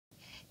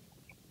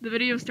The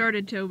video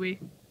started, Toby.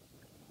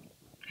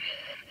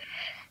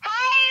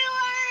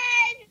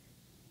 Hi, everyone!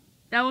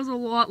 That was a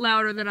lot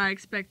louder than I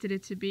expected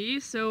it to be,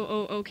 so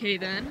okay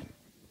then.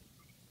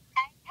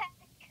 I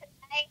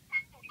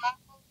had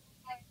waffles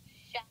for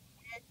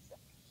shots,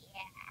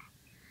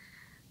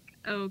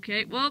 yeah.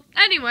 Okay, well,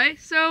 anyway,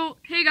 so,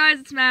 hey guys,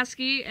 it's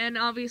Masky, and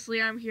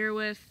obviously I'm here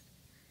with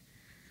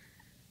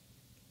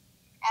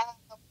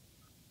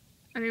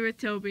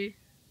Toby.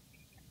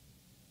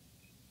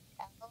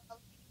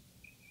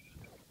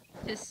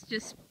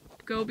 Just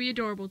go be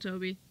adorable,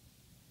 Toby.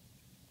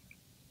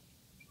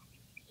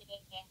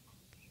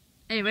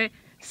 Anyway,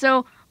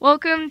 so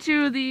welcome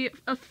to the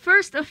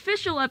first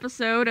official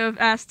episode of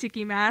Ask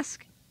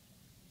Ticcimask,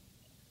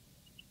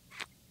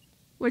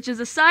 which is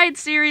a side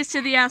series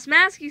to the Ask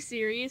Masky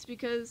series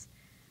because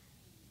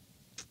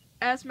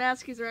Ask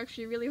Maskies are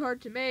actually really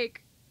hard to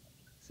make.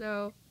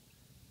 So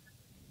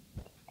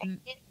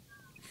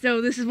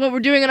this is what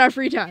we're doing in our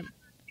free time.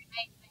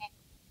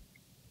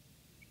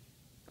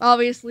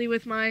 Obviously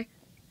with my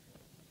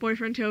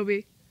boyfriend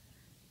Toby.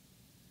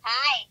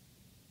 Hi.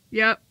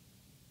 Yep.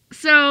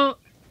 So,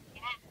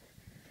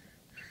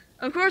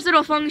 of course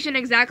it'll function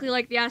exactly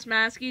like the Ask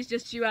Maskies,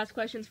 just you ask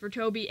questions for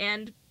Toby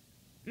and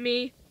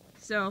me,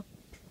 so.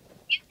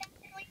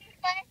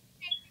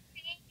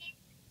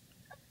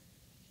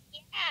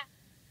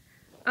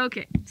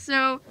 Okay,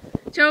 so,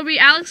 Toby,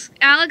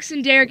 Alex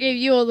and Dare gave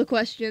you all the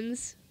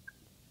questions.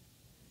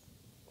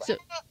 So,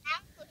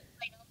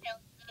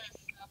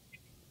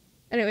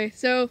 anyway,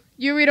 so,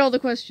 you read all the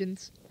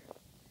questions.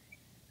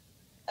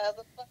 Question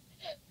 1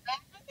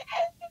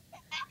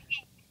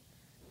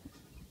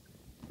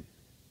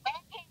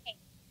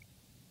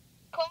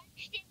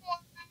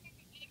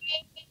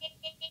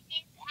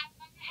 is,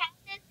 how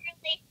does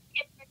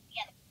relationship work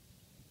together?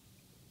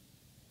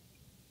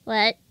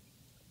 What?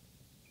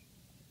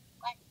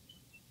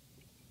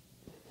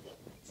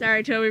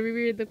 Sorry, Toby,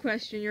 reread the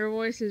question. Your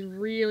voice is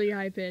really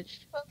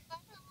high-pitched.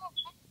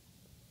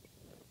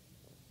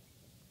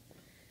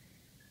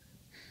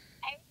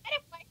 I read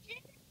a question.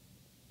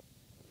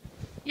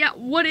 Yeah,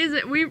 what is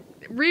it?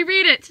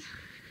 Reread it.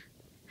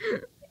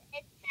 It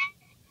said,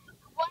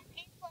 what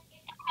is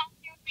how's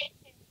your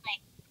relationship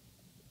like?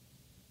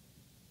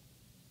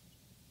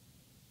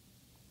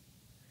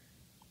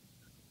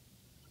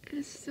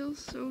 It's still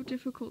so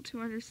difficult to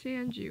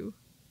understand you.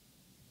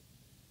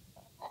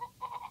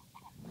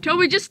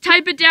 Toby, just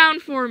type it down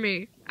for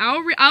me.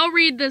 I'll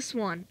read this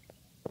one.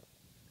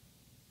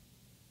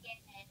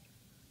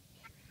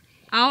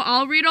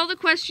 I'll read all the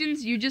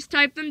questions. You just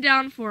type them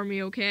down for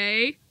me,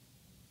 okay?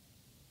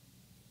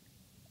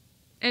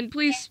 And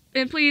please,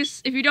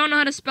 if you don't know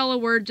how to spell a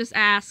word, just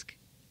ask.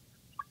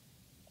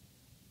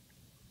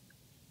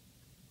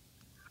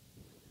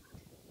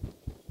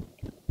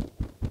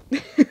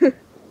 I'm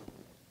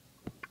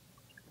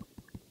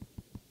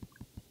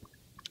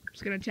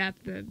just gonna tap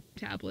the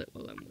tablet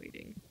while I'm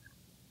waiting.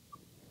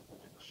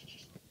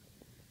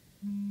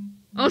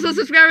 Also,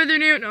 subscribe if you're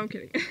new. No, I'm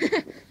kidding.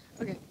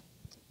 Okay.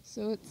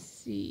 So let's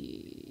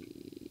see.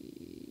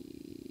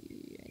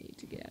 I need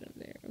to get out of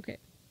there. Okay.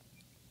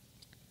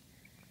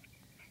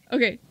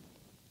 Okay.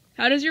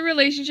 How does your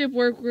relationship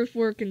work with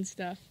work and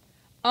stuff?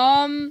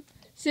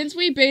 Since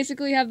we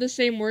basically have the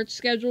same work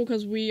schedule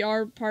because we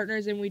are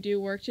partners and we do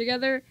work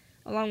together,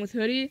 along with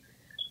Hoodie,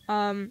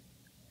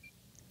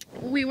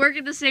 we work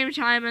at the same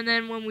time, and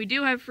then when we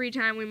do have free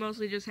time, we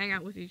mostly just hang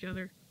out with each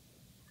other.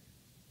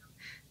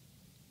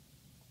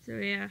 So,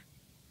 yeah.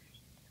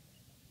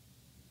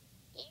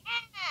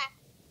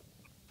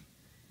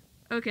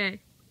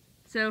 Okay.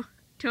 So,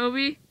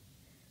 Toby,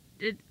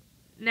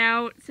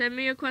 now send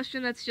me a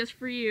question that's just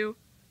for you,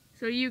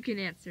 so you can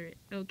answer it,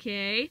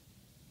 okay?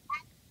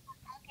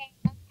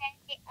 Okay.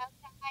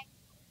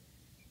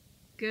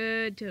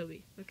 Good,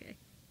 Toby. Okay.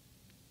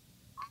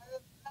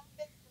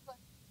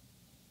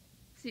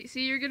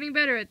 See, you're getting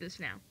better at this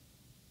now.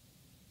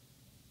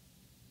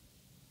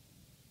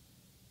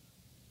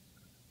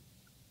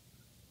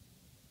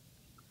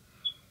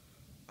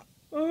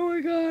 Oh my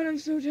god, I'm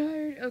so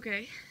tired.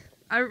 Okay.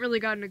 I haven't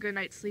really gotten a good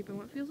night's sleep in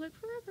what feels like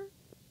forever.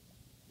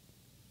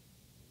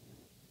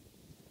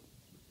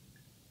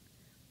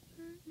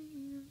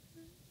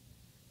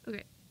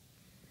 Okay.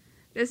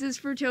 This is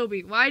for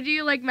Toby. Why do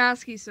you like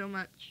Masky so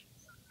much?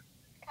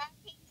 Because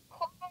he's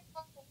cool. Not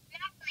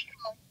really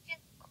cool. He's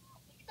just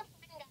cool. He's a fun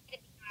guy to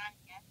be around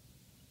here.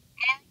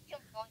 I like to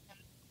annoy him.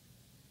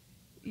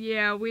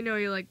 Yeah, we know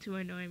you like to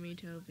annoy me,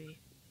 Toby.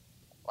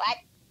 What?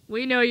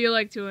 We know you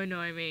like to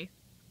annoy me.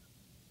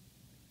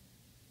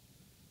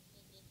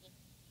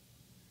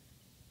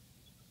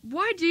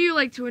 Why do you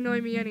like to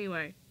annoy me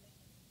anyway?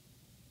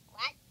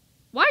 What?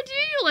 Why do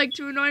you like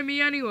to annoy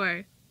me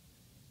anyway?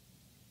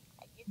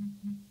 I just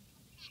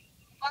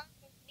fun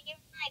to be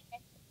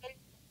around.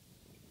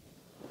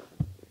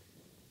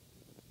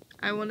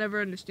 I will never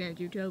understand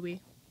you,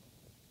 Toby.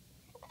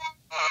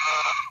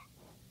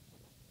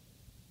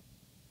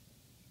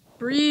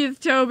 Breathe,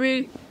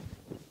 Toby.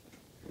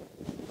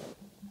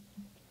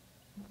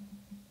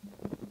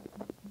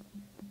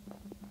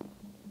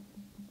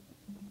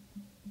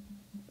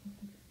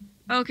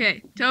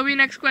 Okay, Toby,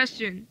 next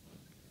question.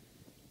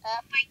 For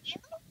you?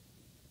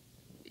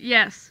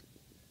 Yes.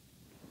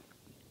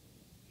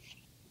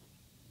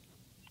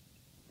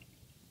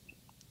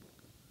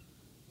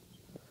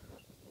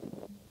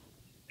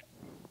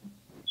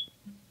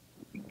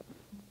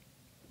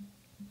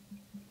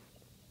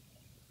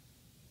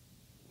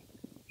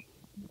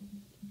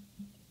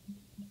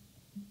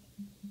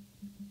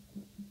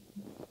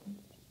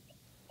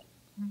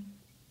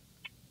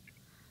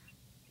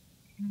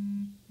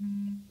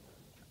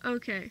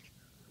 Okay.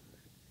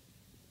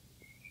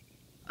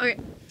 Okay.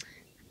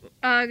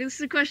 This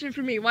is a question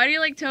for me. Why do you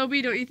like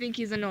Toby? Don't you think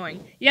he's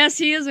annoying? Yes,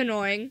 he is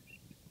annoying.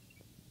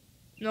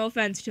 No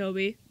offense,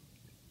 Toby.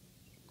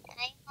 And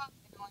I love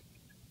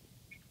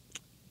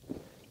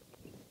annoying.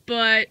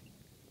 But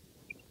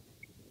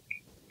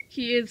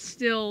he is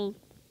still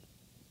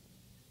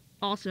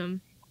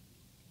awesome.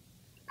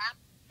 I'm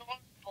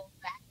adorable,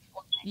 that's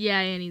why. Yeah,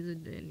 and he's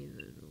adorable.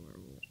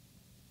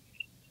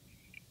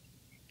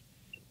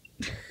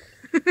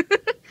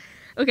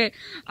 Okay,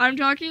 I'm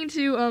talking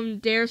to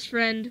Dare's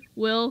friend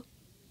Will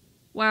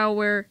while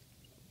we're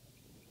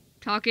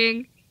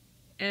talking,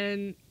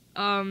 and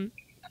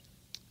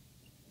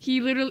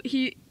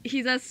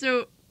he's asked,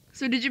 so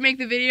did you make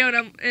the video?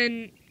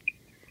 And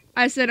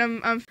I said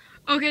I'm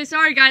okay.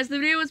 Sorry guys, the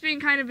video was being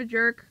kind of a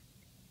jerk.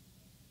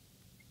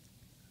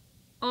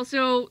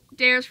 Also,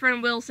 Dare's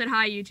friend Will said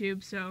hi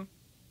YouTube, so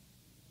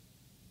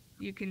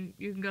you can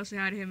go say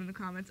hi to him in the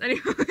comments.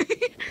 Anyway,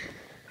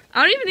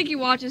 I don't even think he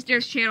watches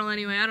Dare's channel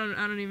anyway. I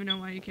don't even know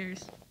why he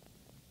cares.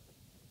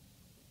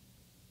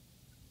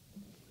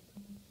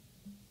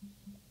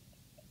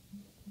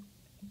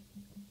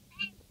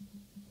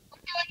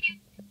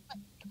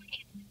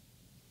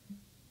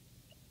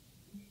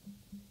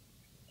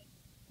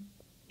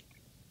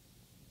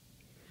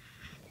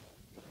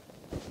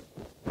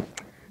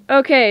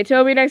 Okay,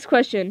 Toby, next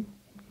question.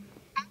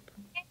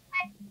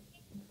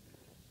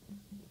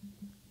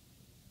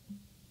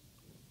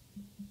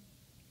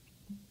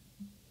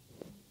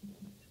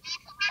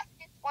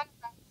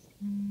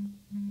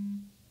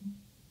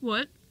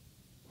 What?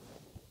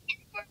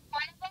 It's for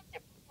one of us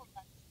or both of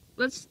us?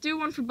 Let's do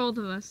one for both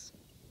of us.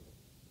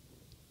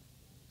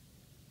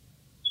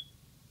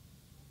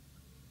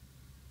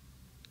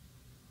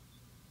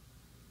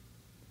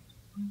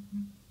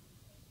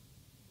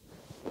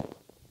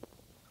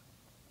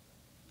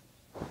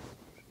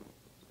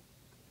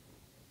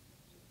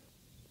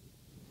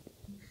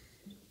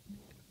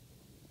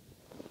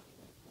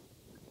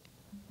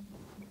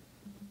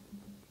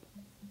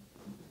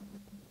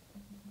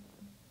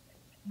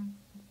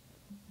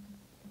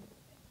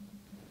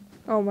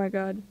 Oh my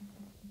god.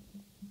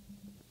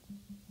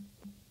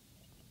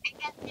 I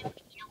guess no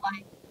idea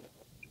why.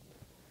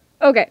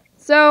 Okay,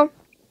 so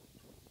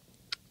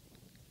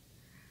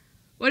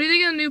what do you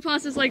think of the new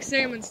pluses like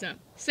Sam and stuff?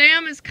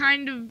 Sam is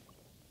kind of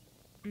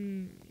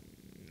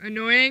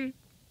annoying.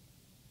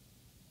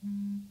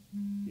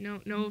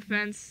 No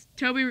offense.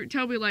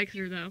 Toby likes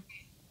her though.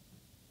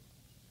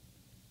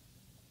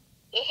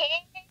 I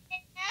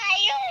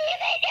don't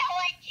even know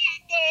what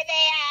gender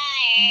they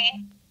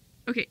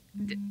are. Okay.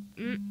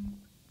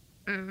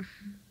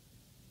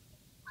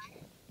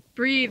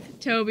 Breathe,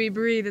 Toby,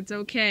 breathe. It's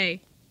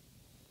okay.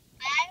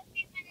 I don't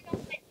even know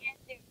what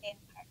gender they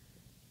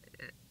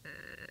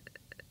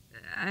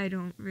are. I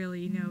don't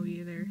really know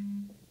either.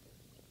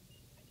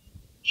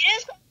 You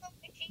just don't know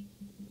what gender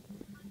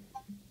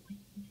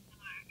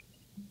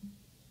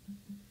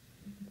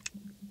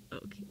they are.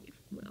 Okay,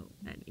 well,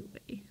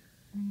 anyway.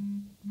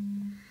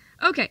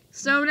 Okay,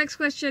 so next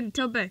question,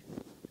 Toby.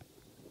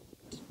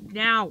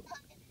 Now.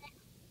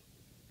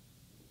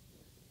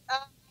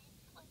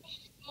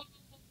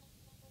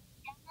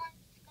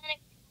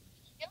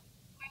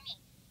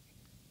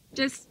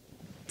 Just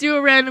do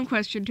a random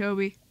question,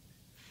 Toby.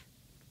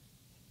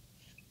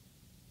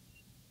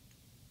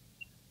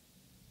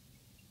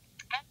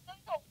 I'm doing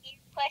a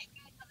weird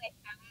question because I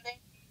found it.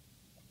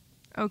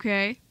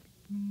 Okay.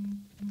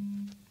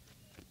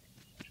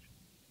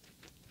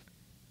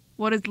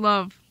 What is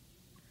love?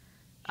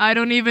 I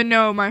don't even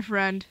know, my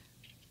friend.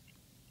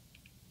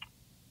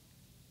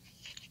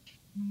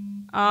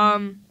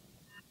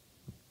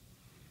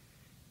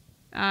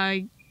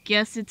 I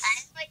guess it's...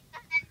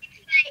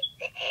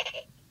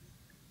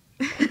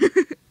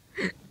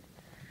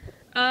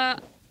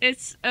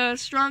 it's a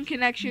strong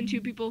connection two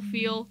people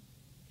feel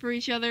for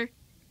each other.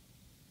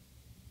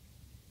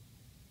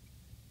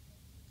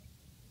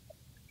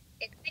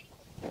 It's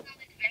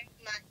very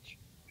much.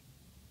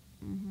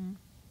 Mm-hmm.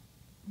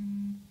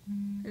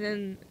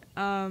 And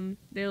then,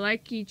 they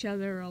like each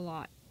other a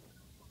lot.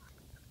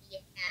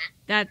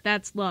 Yeah.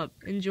 That's love.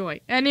 Enjoy.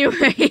 Anyway.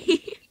 I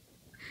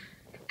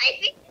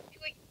think it's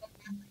doing one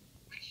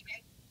question.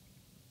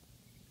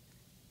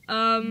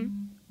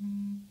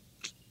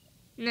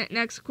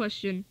 Next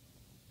question.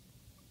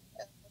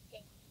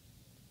 Okay.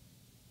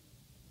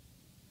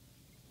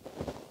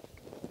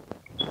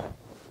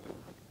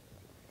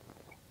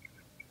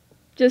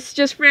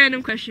 Just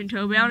random question,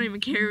 Toby. I don't even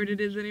care what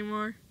it is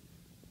anymore.